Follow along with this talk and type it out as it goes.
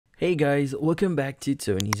Hey guys, welcome back to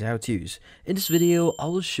Tony's How To's. In this video, I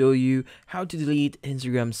will show you how to delete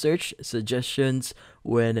Instagram search suggestions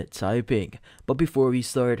when typing. But before we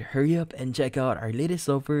start, hurry up and check out our latest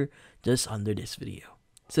offer just under this video.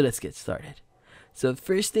 So let's get started. So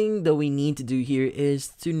first thing that we need to do here is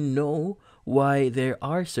to know why there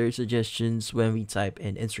are search suggestions when we type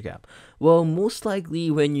in Instagram. Well, most likely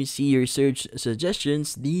when you see your search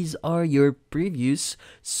suggestions, these are your previous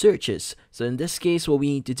searches. So in this case, what we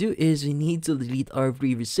need to do is we need to delete our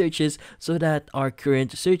previous searches so that our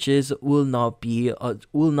current searches will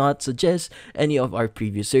not suggest any of our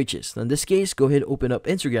previous searches. Now in this case, go ahead, open up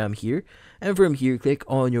Instagram here, and from here, click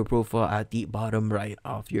on your profile at the bottom right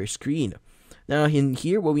of your screen. Now in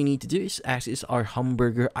here, what we need to do is access our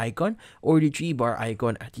hamburger icon or the 3-bar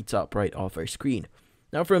icon at the top right of our screen.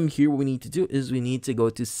 Now from here, what we need to do is we need to go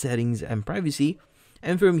to settings and privacy,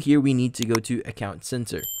 and from here we need to go to account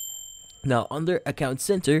center. Now under account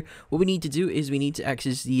center, what we need to do is we need to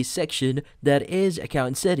access the section that is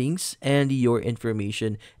account settings and your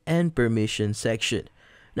information and permission section.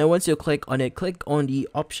 Now once you click on it, click on the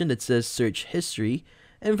option that says search history,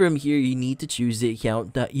 and from here you need to choose the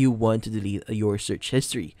account that you want to delete your search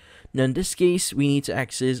history. Now in this case, we need to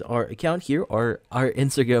access our account here, or our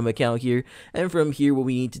Instagram account here, and from here what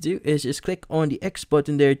we need to do is just click on the X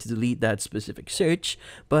button there to delete that specific search.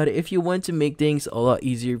 But if you want to make things a lot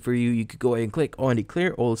easier for you, you could go ahead and click on the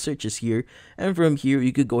clear all searches here, and from here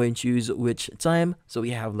you could go ahead and choose which time. So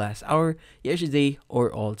we have last hour, yesterday,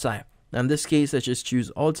 or all time. Now in this case, let's just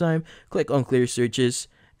choose all time, click on clear searches,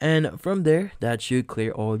 and from there, that should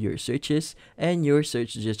clear all your searches, and your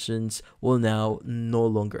search suggestions will now no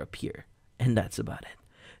longer appear. And that's about it.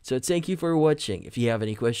 So thank you for watching. If you have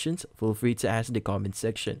any questions, feel free to ask in the comment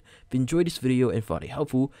section. If you enjoyed this video and found it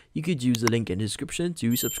helpful, you could use the link in the description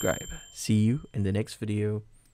to subscribe. See you in the next video.